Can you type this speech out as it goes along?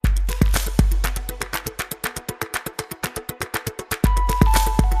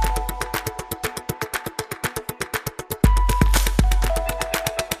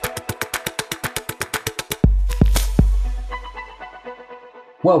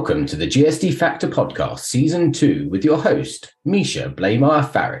Welcome to the GSD Factor Podcast, Season 2, with your host, Misha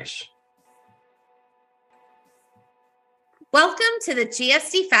Blameyer-Farish. Welcome to the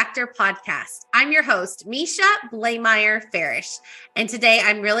GSD Factor Podcast. I'm your host, Misha Blameyer-Farish, and today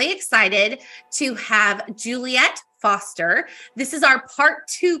I'm really excited to have Juliette Foster. This is our part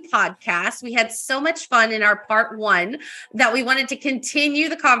 2 podcast. We had so much fun in our part 1 that we wanted to continue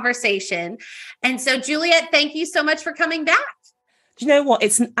the conversation. And so, Juliette, thank you so much for coming back. Do you know what?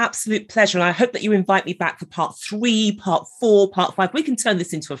 It's an absolute pleasure. And I hope that you invite me back for part 3, part 4, part 5. We can turn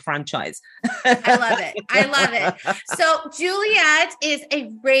this into a franchise. I love it. I love it. So Juliette is a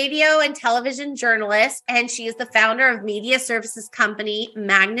radio and television journalist, and she is the founder of media services company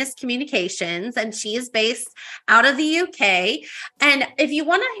Magnus Communications, and she is based out of the UK. And if you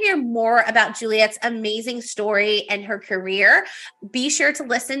want to hear more about Juliette's amazing story and her career, be sure to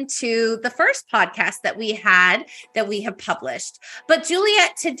listen to the first podcast that we have published. But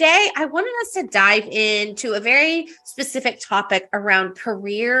Juliette, today I wanted us to dive into a very specific topic around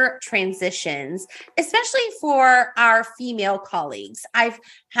career transitions, especially for our female colleagues. I've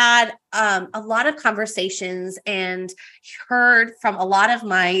had a lot of conversations and heard from a lot of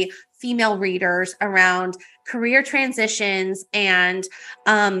my female readers around career transitions, and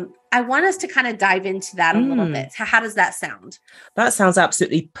I want us to kind of dive into that a little bit. How does that sound? That sounds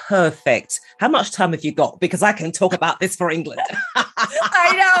absolutely perfect. How much time have you got? Because I can talk about this for England.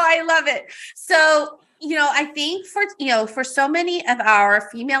 I know. I love it. So, I think for so many of our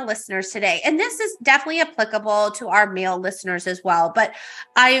female listeners today, and this is definitely applicable to our male listeners as well, but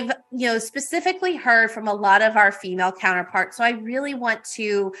I've, specifically heard from a lot of our female counterparts. So I really want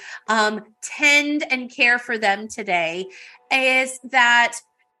to tend and care for them today, is that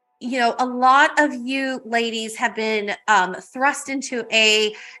a lot of you ladies have been thrust into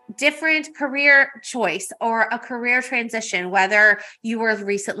a different career choice or a career transition, whether you were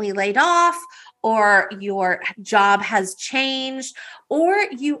recently laid off or your job has changed, or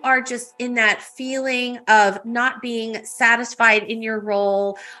you are just in that feeling of not being satisfied in your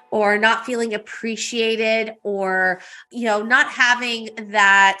role, or not feeling appreciated, or, not having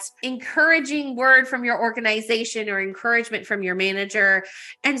that encouraging word from your organization or encouragement from your manager.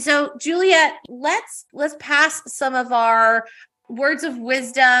 And so, Juliette, let's pass some of our words of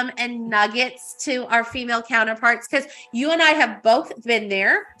wisdom and nuggets to our female counterparts, because you and I have both been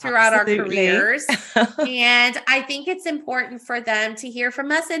there throughout our careers. And I think it's important for them to hear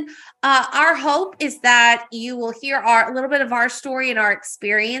from us. And our hope is that you will hear a little bit of our story and our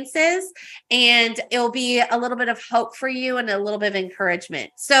experiences, and it'll be a little bit of hope for you and a little bit of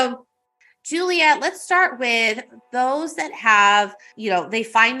encouragement. So, Juliette, let's start with those that have, they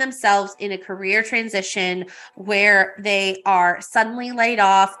find themselves in a career transition where they are suddenly laid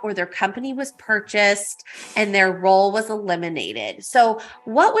off, or their company was purchased and their role was eliminated. So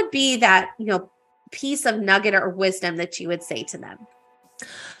what would be that, piece of nugget or wisdom that you would say to them?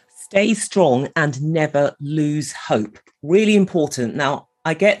 Stay strong and never lose hope. Really important. Now,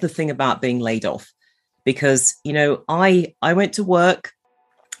 I get the thing about being laid off because, I went to work.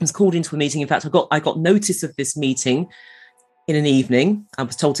 I was called into a meeting. In fact, I got notice of this meeting in an evening. I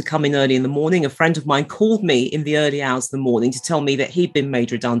was told to come in early in the morning. A friend of mine called me in the early hours of the morning to tell me that he'd been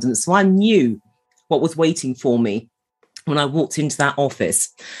made redundant. So I knew what was waiting for me when I walked into that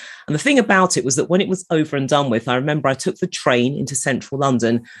office. And the thing about it was that when it was over and done with, I remember I took the train into central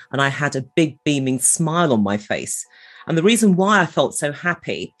London and I had a big beaming smile on my face. And the reason why I felt so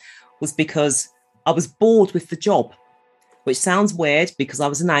happy was because I was bored with the job. Which sounds weird because I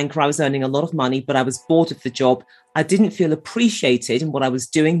was an anchor, I was earning a lot of money, but I was bored with the job. I didn't feel appreciated in what I was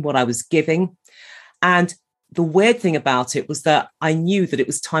doing, what I was giving. And the weird thing about it was that I knew that it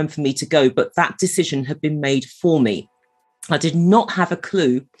was time for me to go, but that decision had been made for me. I did not have a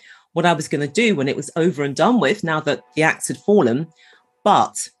clue what I was going to do when it was over and done with, now that the axe had fallen.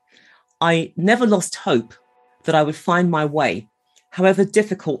 But I never lost hope that I would find my way, however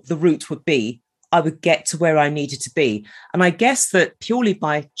difficult the route would be. I would get to where I needed to be. And I guess that purely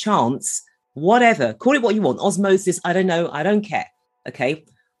by chance, whatever, call it what you want, osmosis, I don't know, I don't care, okay?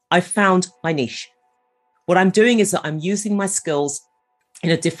 I found my niche. What I'm doing is that I'm using my skills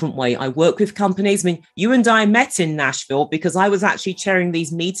in a different way. I work with companies. I mean, you and I met in Nashville because I was actually chairing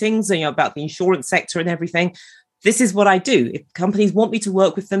these meetings, about the insurance sector and everything. This is what I do. If companies want me to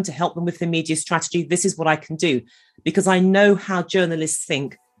work with them to help them with their media strategy, this is what I can do, because I know how journalists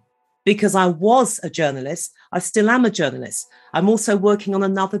think. Because I was a journalist, I still am a journalist. I'm also working on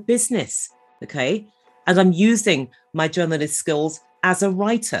another business, okay? And I'm using my journalist skills as a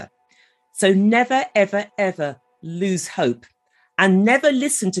writer. So never, ever, ever lose hope, and never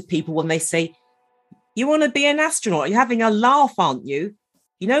listen to people when they say, you want to be an astronaut? You're having a laugh, aren't you?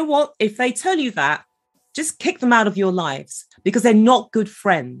 you know what? If they tell you that, just kick them out of your lives because they're not good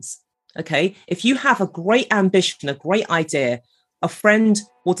friends. Okay. If you have a great ambition, a great idea, a friend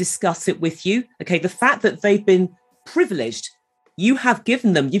will discuss it with you. Okay. The fact that they've been privileged, you have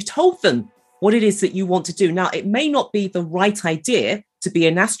given them, you've told them what it is that you want to do. Now, it may not be the right idea to be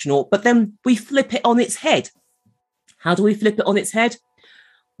an astronaut, but then we flip it on its head. How do we flip it on its head?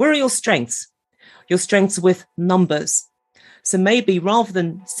 Where are your strengths? Your strengths are with numbers. So maybe rather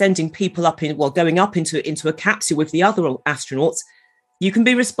than sending people up going up into a capsule with the other astronauts, you can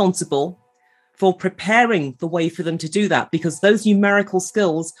be responsible for preparing the way for them to do that, because those numerical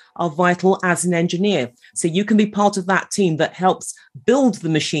skills are vital as an engineer. So you can be part of that team that helps build the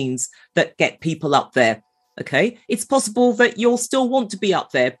machines that get people up there. Okay. It's possible that you'll still want to be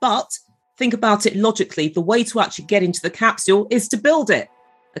up there, but think about it logically. The way to actually get into the capsule is to build it.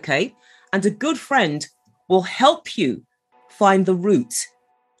 Okay. And a good friend will help you find the route.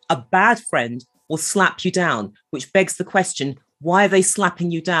 A bad friend will slap you down, which begs the question, why are they slapping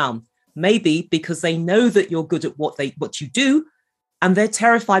you down? Maybe because they know that you're good at what you do, and they're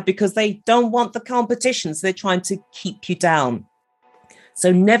terrified because they don't want the competition. So they're trying to keep you down.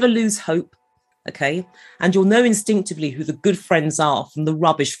 So never lose hope. Okay. And you'll know instinctively who the good friends are from the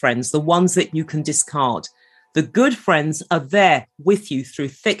rubbish friends, the ones that you can discard. The good friends are there with you through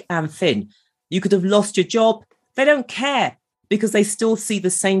thick and thin. You could have lost your job. They don't care because they still see the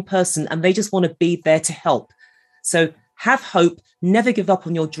same person and they just want to be there to help. So have hope, never give up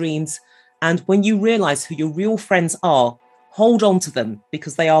on your dreams. And when you realize who your real friends are, hold on to them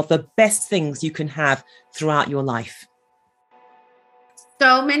because they are the best things you can have throughout your life.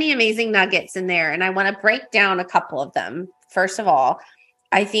 So many amazing nuggets in there. And I want to break down a couple of them. First of all,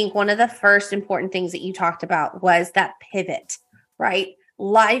 I think one of the first important things that you talked about was that pivot, right?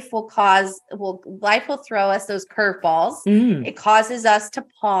 Life will throw us those curveballs. It causes us to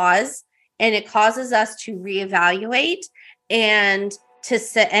pause, and it causes us to reevaluate and to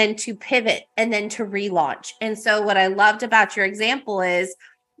pivot and then to relaunch. And so what I loved about your example is,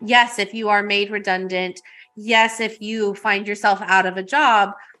 yes, if you are made redundant, yes, if you find yourself out of a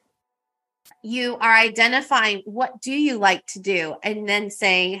job, you are identifying what do you like to do and then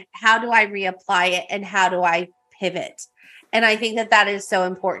saying, how do I reapply it and how do I pivot? And I think that is so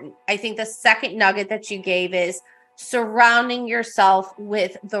important. I think the second nugget that you gave is surrounding yourself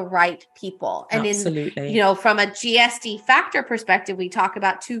with the right people. And absolutely. From a GSD factor perspective, we talk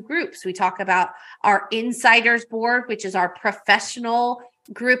about two groups. We talk about our insiders board, which is our professional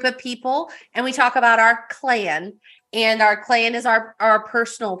group of people. And we talk about our clan, and our clan is our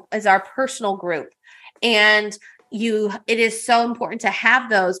personal group. And it is so important to have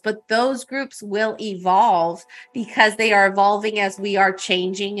those, but those groups will evolve because they are evolving as we are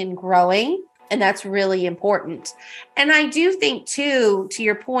changing and growing. And that's really important. And I do think too, to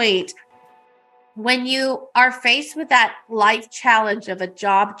your point, when you are faced with that life challenge of a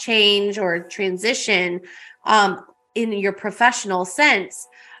job change or a transition in your professional sense,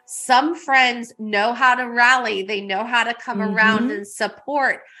 some friends know how to rally. They know how to come around and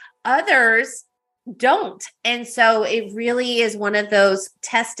support. Others don't. And so it really is one of those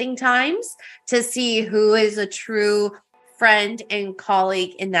testing times to see who is a true friend and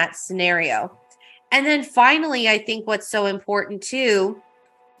colleague in that scenario. And then finally, I think what's so important too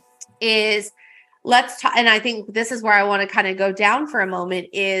is and I think this is where I want to kind of go down for a moment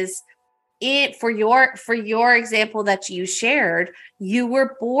is for your example that you shared, you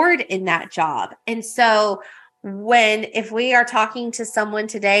were bored in that job. And so if we are talking to someone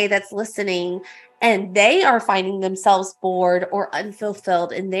today that's listening and they are finding themselves bored or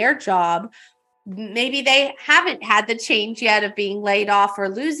unfulfilled in their job, maybe they haven't had the change yet of being laid off or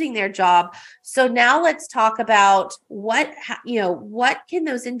losing their job. So now let's talk about what can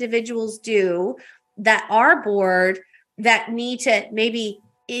those individuals do that are bored, that need to maybe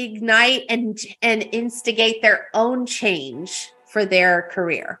ignite and instigate their own change for their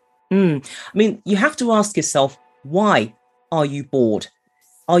career. I mean, you have to ask yourself, why are you bored?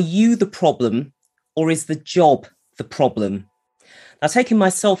 Are you the problem, or is the job the problem? Now, taking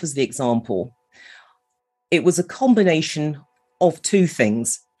myself as the example, it was a combination of two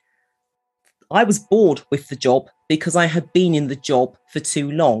things. I was bored with the job because I had been in the job for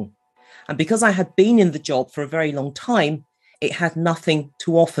too long. And because I had been in the job for a very long time, it had nothing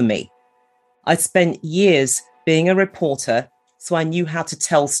to offer me. I spent years being a reporter, so I knew how to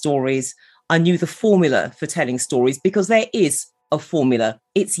tell stories. I knew the formula for telling stories because there is a formula.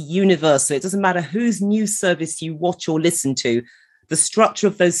 It's universal. It doesn't matter whose news service you watch or listen to. The structure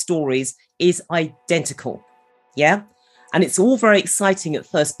of those stories is identical. Yeah. And it's all very exciting at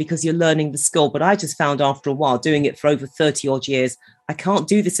first because you're learning the skill. But I just found after a while, doing it for over 30 odd years, I can't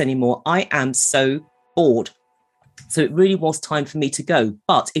do this anymore. I am so bored. So it really was time for me to go.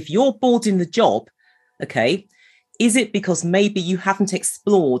 But if you're bored in the job, okay, is it because maybe you haven't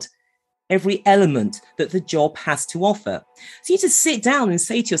explored every element that the job has to offer? So you just sit down and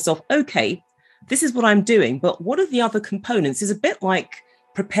say to yourself, okay, this is what I'm doing, but what are the other components? It's a bit like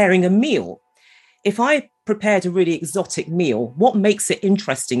preparing a meal. If I prepared a really exotic meal, what makes it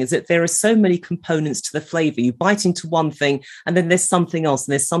interesting is that there are so many components to the flavor. You bite into one thing and then there's something else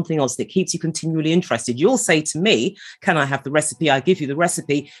and there's something else that keeps you continually interested. You'll say to me, can I have the recipe? I give you the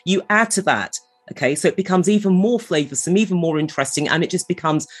recipe. You add to that. Okay, so it becomes even more flavorsome, even more interesting, and it just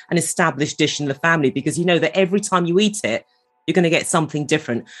becomes an established dish in the family because you know that every time you eat it, you're going to get something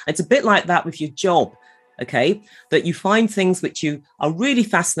different. It's a bit like that with your job. Okay, that you find things which you are really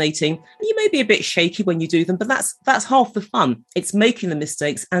fascinating. You may be a bit shaky when you do them, but that's half the fun. It's making the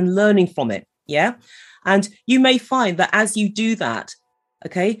mistakes and learning from it. Yeah. And you may find that as you do that,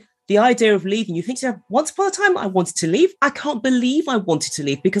 okay, the idea of leaving, you think to yourself, once upon a time I wanted to leave. I can't believe I wanted to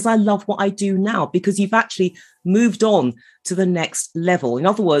leave because I love what I do now, because you've actually moved on to the next level. In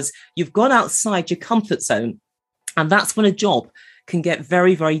other words, you've gone outside your comfort zone. And that's when a job can get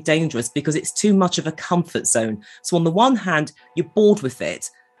very, very dangerous because it's too much of a comfort zone. So on the one hand, you're bored with it,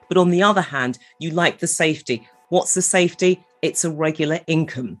 but on the other hand, you like the safety. What's the safety? It's a regular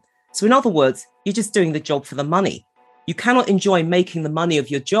income. So in other words, you're just doing the job for the money. You cannot enjoy making the money of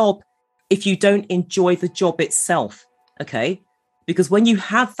your job if you don't enjoy the job itself, okay? Because when you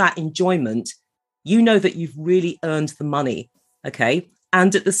have that enjoyment, you know that you've really earned the money, okay?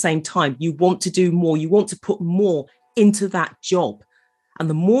 And at the same time, you want to do more. You want to put more into that job. And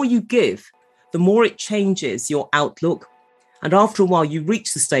the more you give, the more it changes your outlook. And after a while, you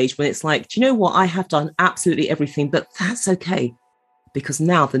reach the stage when it's like, do you know what? I have done absolutely everything, but that's okay. Because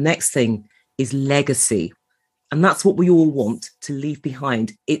now the next thing is legacy. And that's what we all want to leave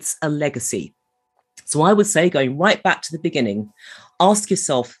behind. It's a legacy. So I would say, going right back to the beginning, ask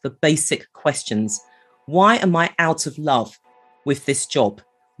yourself the basic questions. Why am I out of love with this job?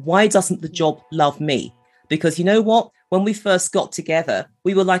 Why doesn't the job love me? Because you know what? When we first got together,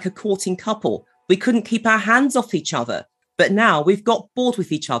 we were like a courting couple. We couldn't keep our hands off each other. But now we've got bored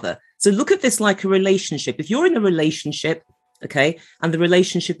with each other. So look at this like a relationship. If you're in a relationship, okay, and the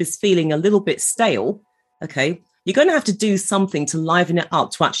relationship is feeling a little bit stale, okay, you're going to have to do something to liven it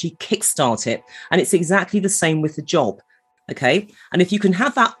up, to actually kickstart it. And it's exactly the same with the job, okay? And if you can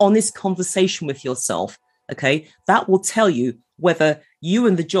have that honest conversation with yourself, okay, that will tell you whether you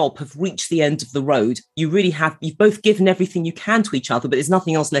and the job have reached the end of the road. You really have, you've both given everything you can to each other, but there's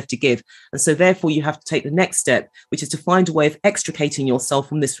nothing else left to give. And so therefore you have to take the next step, which is to find a way of extricating yourself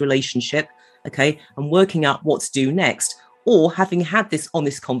from this relationship, okay, and working out what to do next. Or having had this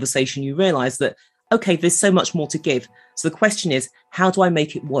honest conversation, you realize that, okay, there's so much more to give. So the question is, how do I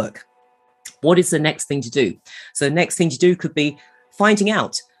make it work? What is the next thing to do? So the next thing to do could be finding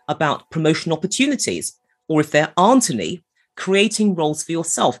out about promotion opportunities, or if there aren't any, creating roles for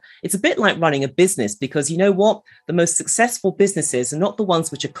yourself. It's a bit like running a business, because you know what? The most successful businesses are not the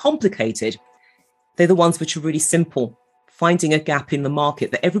ones which are complicated. They're the ones which are really simple, finding a gap in the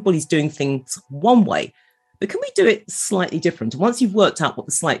market that everybody's doing things one way. But can we do it slightly different? And once you've worked out what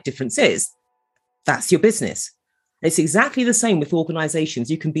the slight difference is, that's your business. It's exactly the same with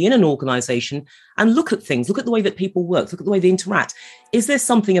organizations. You can be in an organization and look at things, look at the way that people work, look at the way they interact. Is there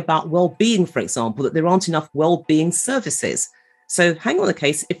something about well-being, for example, that there aren't enough well-being services? So hang on a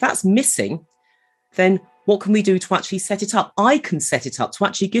case, if that's missing, then what can we do to actually set it up? I can set it up to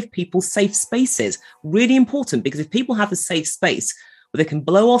actually give people safe spaces. Really important, because if people have a safe space where they can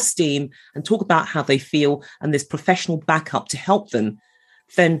blow off steam and talk about how they feel, and there's professional backup to help them,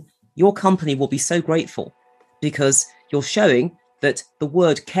 then your company will be so grateful, because you're showing that the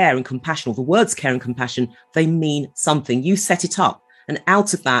word care and compassion, or the words care and compassion, they mean something. You set it up, and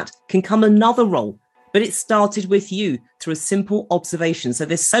out of that can come another role. But it started with you through a simple observation. So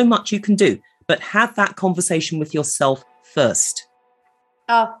there's so much you can do, but have that conversation with yourself first.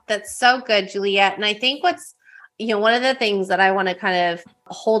 Oh, that's so good, Juliette. And I think what's, one of the things that I want to kind of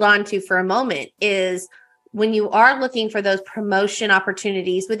hold on to for a moment is when you are looking for those promotion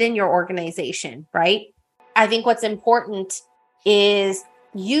opportunities within your organization, right? I think what's important is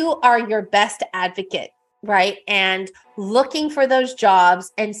you are your best advocate, right? And looking for those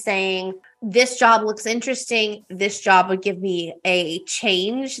jobs and saying, this job looks interesting. This job would give me a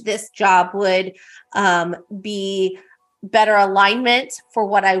change. This job would be better alignment for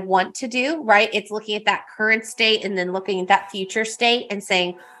what I want to do, right? It's looking at that current state and then looking at that future state and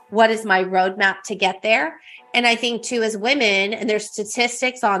saying, what is my roadmap to get there? And I think too, as women, and there's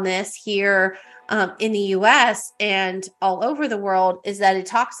statistics on this here in the US and all over the world, is that it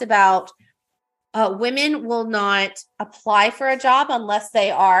talks about women will not apply for a job unless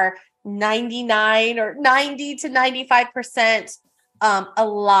they are 99 or 90 to 95%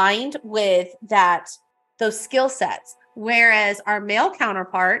 aligned with those skill sets. Whereas our male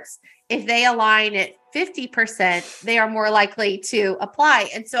counterparts, if they align at 50%, they are more likely to apply.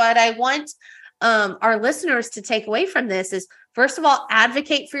 And so what I want our listeners to take away from this is, first of all,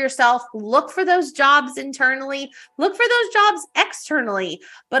 advocate for yourself, look for those jobs internally, look for those jobs externally,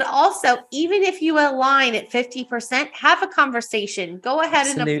 but also, even if you align at 50%, have a conversation, go ahead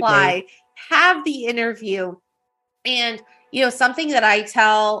Absolutely. and apply, have the interview. And, something that I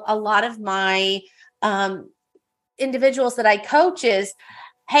tell a lot of my individuals that I coach is,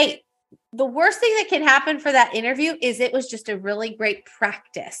 hey, the worst thing that can happen for that interview is it was just a really great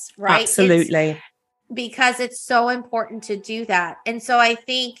practice, right? Absolutely. Because it's so important to do that. And so I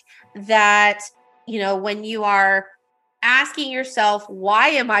think that, when you are asking yourself, why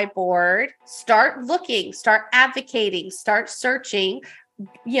am I bored? Start looking, start advocating, start searching,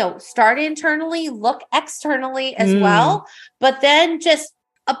 start internally, look externally as well, but then just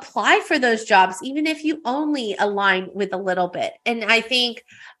apply for those jobs, even if you only align with a little bit. And I think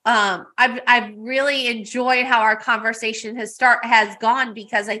I've really enjoyed how our conversation has gone,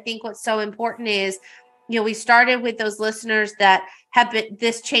 because I think what's so important is, we started with those listeners that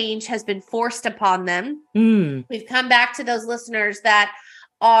this change has been forced upon them. We've come back to those listeners that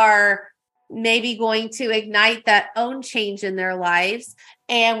are maybe going to ignite that own change in their lives.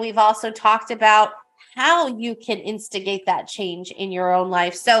 And we've also talked about how you can instigate that change in your own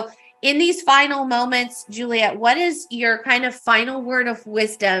life. So in these final moments, Juliette, what is your kind of final word of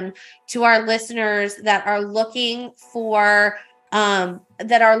wisdom to our listeners that are looking or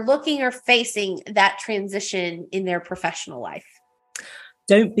facing that transition in their professional life?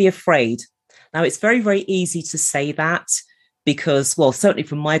 Don't be afraid. Now, it's very, very easy to say that because, well, certainly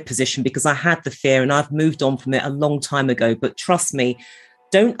from my position, because I had the fear and I've moved on from it a long time ago. But trust me,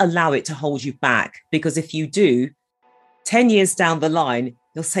 don't allow it to hold you back, because if you do, 10 years down the line,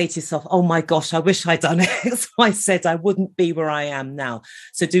 you'll say to yourself, oh my gosh, I wish I'd done it. So I said I wouldn't be where I am now.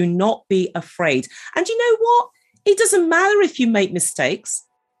 So do not be afraid. And you know what? It doesn't matter if you make mistakes,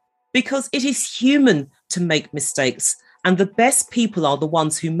 because it is human to make mistakes. And the best people are the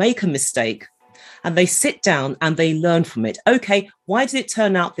ones who make a mistake and they sit down and they learn from it. Okay, why did it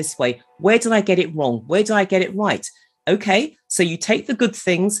turn out this way? Where did I get it wrong? Where did I get it right? Okay, so you take the good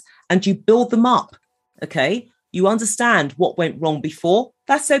things and you build them up. Okay, you understand what went wrong before.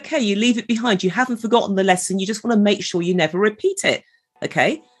 That's okay. You leave it behind. You haven't forgotten the lesson. You just want to make sure you never repeat it.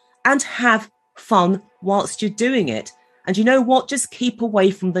 Okay, and have fun whilst you're doing it. And you know what? Just keep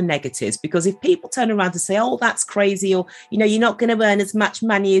away from the negatives, because if people turn around and say, oh, that's crazy, or, you're not going to earn as much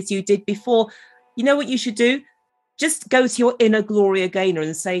money as you did before, you know what you should do? Just go to your inner Gloria Gaynor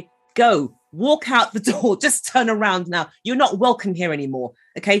and say, go, walk out the door, just turn around now. You're not welcome here anymore.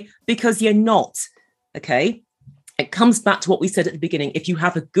 Okay. Because you're not. Okay. It comes back to what we said at the beginning. If you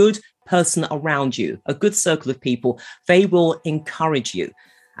have a good person around you, a good circle of people, they will encourage you.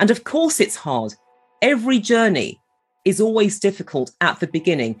 And of course, it's hard. Every journey is always difficult at the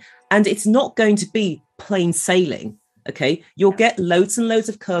beginning, and it's not going to be plain sailing. Okay. You'll get loads and loads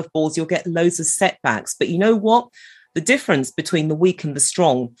of curveballs. You'll get loads of setbacks. But you know what? The difference between the weak and the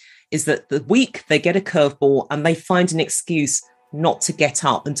strong is that the weak, they get a curveball and they find an excuse not to get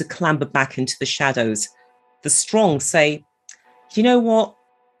up and to clamber back into the shadows. The strong say, you know what?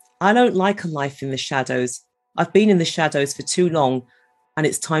 I don't like a life in the shadows. I've been in the shadows for too long, and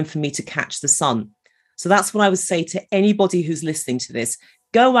it's time for me to catch the sun. So that's what I would say to anybody who's listening to this.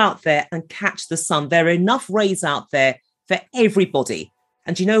 Go out there and catch the sun. There are enough rays out there for everybody.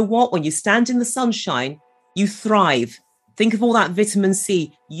 And you know what? When you stand in the sunshine, you thrive. Think of all that vitamin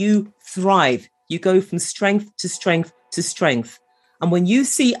C. You thrive. You go from strength to strength to strength. And when you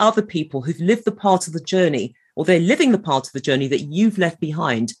see other people who've lived the part of the journey, or they're living the part of the journey that you've left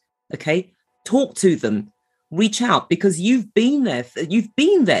behind, okay, talk to them, reach out, because you've been there.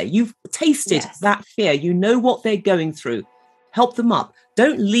 You've tasted that fear. You know what they're going through. Help them up.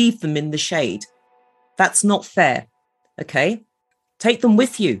 Don't leave them in the shade. That's not fair. Okay. Take them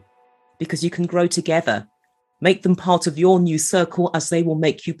with you, because you can grow together. Make them part of your new circle as they will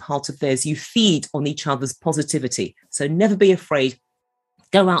make you part of theirs. You feed on each other's positivity. So never be afraid.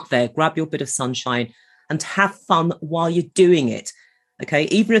 Go out there, grab your bit of sunshine and have fun while you're doing it. Okay.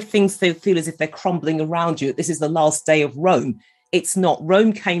 Even if things feel as if they're crumbling around you, this is the last day of Rome. It's not.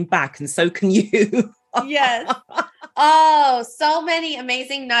 Rome came back, and so can you. Yes. Oh, so many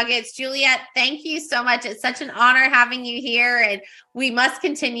amazing nuggets. Juliette, thank you so much. It's such an honor having you here, and we must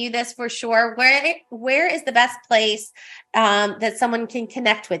continue this for sure. Where is the best place that someone can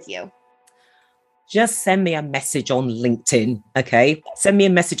connect with you? Just send me a message on LinkedIn, okay? Send me a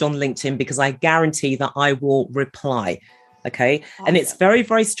message on LinkedIn because I guarantee that I will reply, okay? Awesome. And it's very,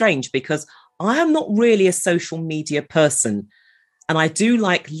 very strange because I am not really a social media person, and I do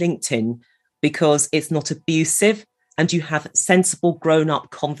like LinkedIn because it's not abusive and you have sensible grown-up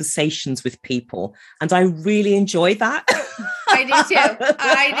conversations with people. And I really enjoy that. I do too.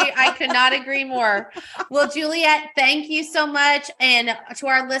 I could not agree more. Well, Juliette, thank you so much. And to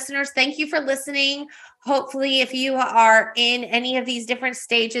our listeners, thank you for listening. Hopefully, if you are in any of these different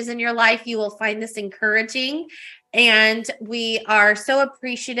stages in your life, you will find this encouraging. And we are so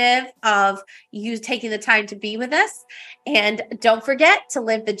appreciative of you taking the time to be with us. And don't forget to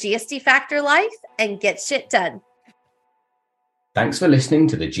live the GSD Factor life and get shit done. Thanks for listening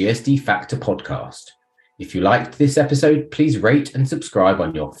to the GSD Factor podcast. If you liked this episode, please rate and subscribe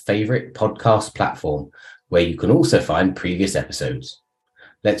on your favorite podcast platform, where you can also find previous episodes.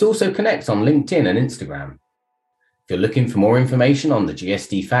 Let's also connect on LinkedIn and Instagram. If you're looking for more information on the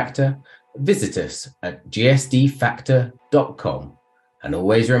GSD Factor, visit us at gsdfactor.com. And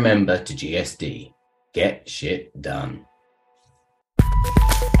always remember to GSD, get shit done.